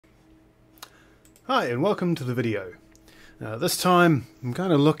Hi and welcome to the video. This time I'm going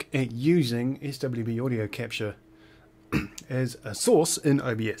to look at using SWB Audio Capture as a source in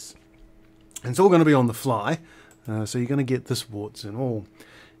OBS. And it's all going to be on the fly, so you're going to get this warts and all.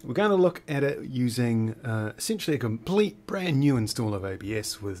 We're going to look at it using essentially a complete brand new install of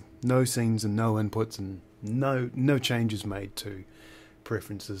OBS with no scenes and no inputs and no changes made to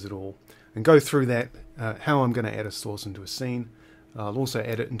preferences at all. And go through that, how I'm going to add a source into a scene. I'll also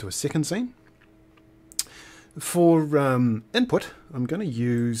add it into a second scene. For input, I'm going to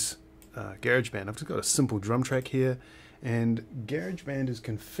use Garageband. I've just got a simple drum track here, and Garageband is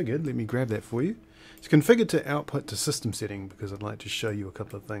configured. Let me grab that for you. It's configured to output to system setting because I'd like to show you a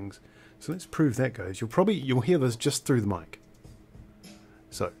couple of things. So let's prove that goes. You'll hear this just through the mic.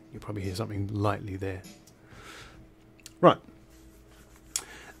 So you'll probably hear something lightly there. Right.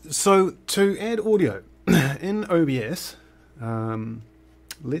 So to add audio in OBS,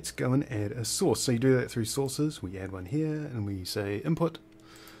 let's go and add a source. So you do that through sources. We add one here and we say input,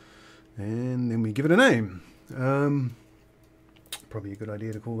 and then we give it a name. Probably a good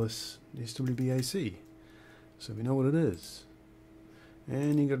idea to call this SWBAC, so we know what it is.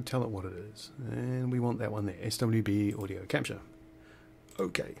 And you got to tell it what it is. And we want that one there, SWB Audio Capture.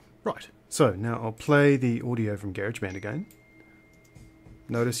 Okay, right. So now I'll play the audio from Garageband again.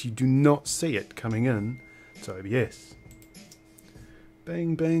 Notice you do not see it coming in to OBS.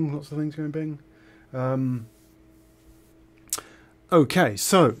 Bang, bang, lots of things going bang. Okay,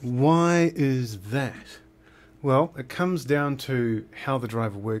 so why is that? Well, it comes down to how the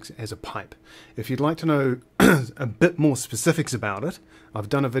driver works as a pipe. If you'd like to know a bit more specifics about it, I've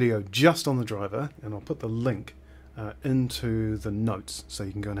done a video just on the driver, and I'll put the link into the notes so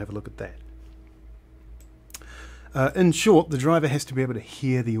you can go and have a look at that. In short, the driver has to be able to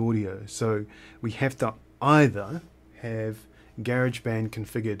hear the audio, so we have to either have Garageband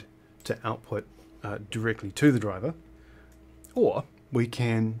configured to output directly to the driver, or we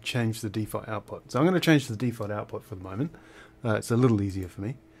can change the default output. So I'm going to change the default output for the moment. It's a little easier for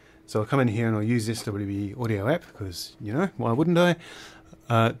me. So I'll come in here and I'll use SWB Audio App because, you know, why wouldn't I?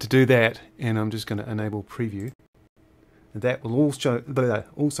 To do that, and I'm just going to enable preview. And that will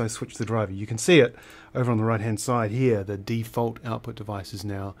also switch the driver. You can see it over on the right hand side here. The default output device is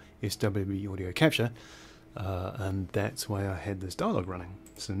now SWB Audio Capture. And that's why I had this dialog running.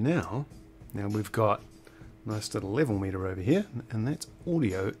 So now we've got a nice little level meter over here, and that's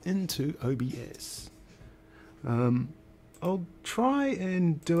audio into OBS. I'll try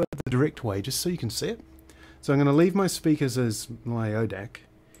and do it the direct way just so you can see it. So I'm going to leave my speakers as my ODAC,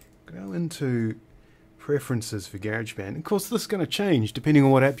 go into preferences for GarageBand. Of course, this is going to change depending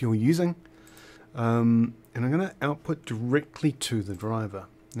on what app you're using, and I'm going to output directly to the driver.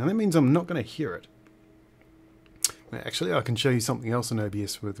 Now that means I'm not going to hear it. Actually, I can show you something else in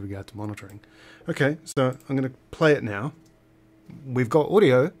OBS with regard to monitoring. Okay, so I'm going to play it now. We've got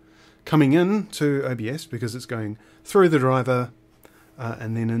audio coming in to OBS because it's going through the driver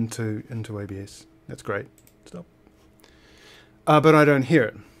and then into OBS. That's great. Stop. But I don't hear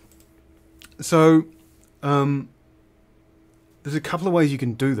it. So there's a couple of ways you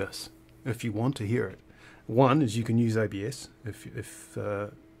can do this if you want to hear it. One is you can use OBS if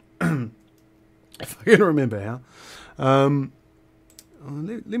I can remember how.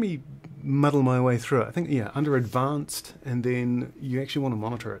 Let me muddle my way through it. I think, yeah, under advanced, and then you actually want to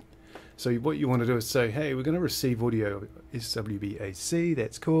monitor it. So what you want to do is say, hey, we're going to receive audio SWBAC,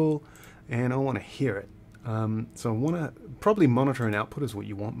 that's cool, and I want to hear it. So I want to probably monitor an output is what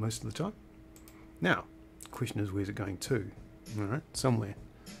you want most of the time. Now, the question is, where's it going to? All right, somewhere.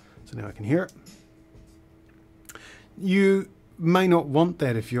 So now I can hear it. You may not want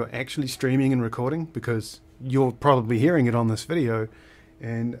that if you're actually streaming and recording, because you're probably hearing it on this video,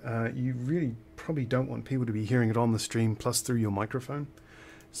 and you really probably don't want people to be hearing it on the stream plus through your microphone.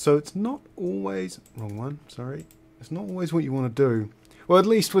 So it's not always, wrong one, sorry, it's not always what you want to do. Well, at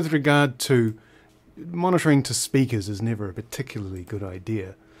least with regard to monitoring to speakers is never a particularly good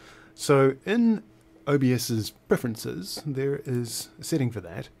idea. So in OBS's preferences, there is a setting for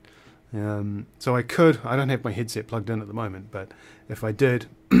that. So I don't have my headset plugged in at the moment, but if I did,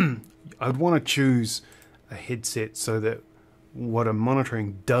 I'd want to choose a headset so that what I'm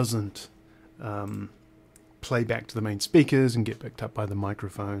monitoring doesn't play back to the main speakers and get picked up by the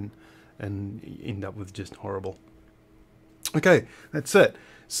microphone and end up with just horrible. Okay, that's it.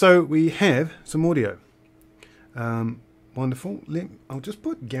 So we have some audio. Wonderful. I'll just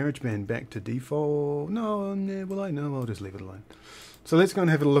put GarageBand back to default. No, I'll just leave it alone. So let's go and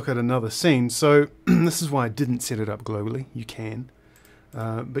have a look at another scene. So this is why I didn't set it up globally. You can.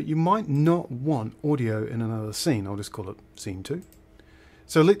 But you might not want audio in another scene. I'll just call it scene 2.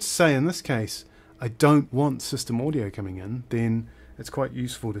 So let's say in this case, I don't want system audio coming in, then it's quite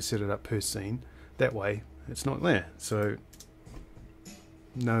useful to set it up per scene. That way it's not there. So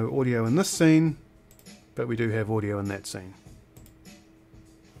no audio in this scene, but we do have audio in that scene.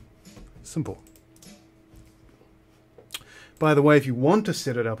 Simple. By the way, if you want to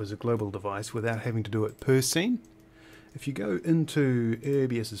set it up as a global device without having to do it per scene, if you go into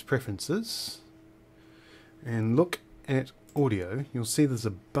OBS's preferences and look at audio, you'll see there's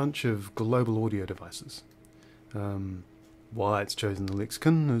a bunch of global audio devices. Why it's chosen the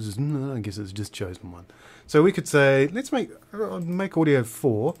lexicon is, I guess it's just chosen one. So we could say, let's make audio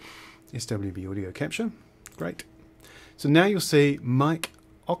for SWB Audio Capture. Great. So now you'll see mic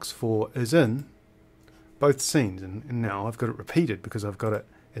aux4 is in both scenes, and now I've got it repeated because I've got it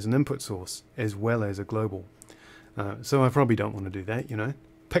as an input source as well as a global. So I probably don't want to do that, you know.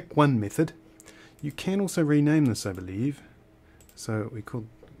 Pick one method. You can also rename this, I believe. So we call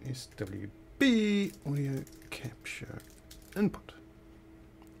SWB Audio Capture Input.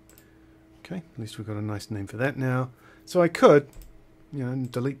 Okay, at least we've got a nice name for that now. So I could, you know,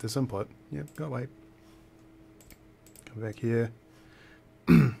 delete this input. Yep, go away. Come back here.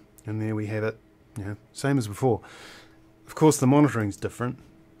 And there we have it. You know, same as before. Of course, the monitoring's different.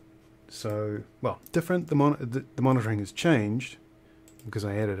 So, well, different. The monitoring has changed because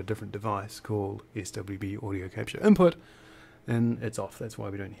I added a different device called SWB Audio Capture Input, and it's off. That's why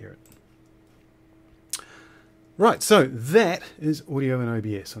we don't hear it. Right, so that is audio in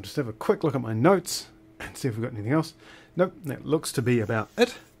OBS. I'll just have a quick look at my notes and see if we've got anything else. Nope, that looks to be about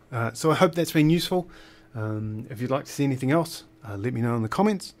it. So I hope that's been useful. If you'd like to see anything else, let me know in the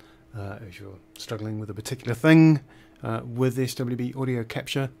comments. If you're struggling with a particular thing with SWB Audio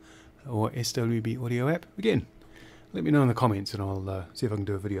Capture or SWB Audio App, again, let me know in the comments and I'll see if I can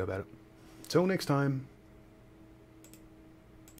do a video about it. Till next time.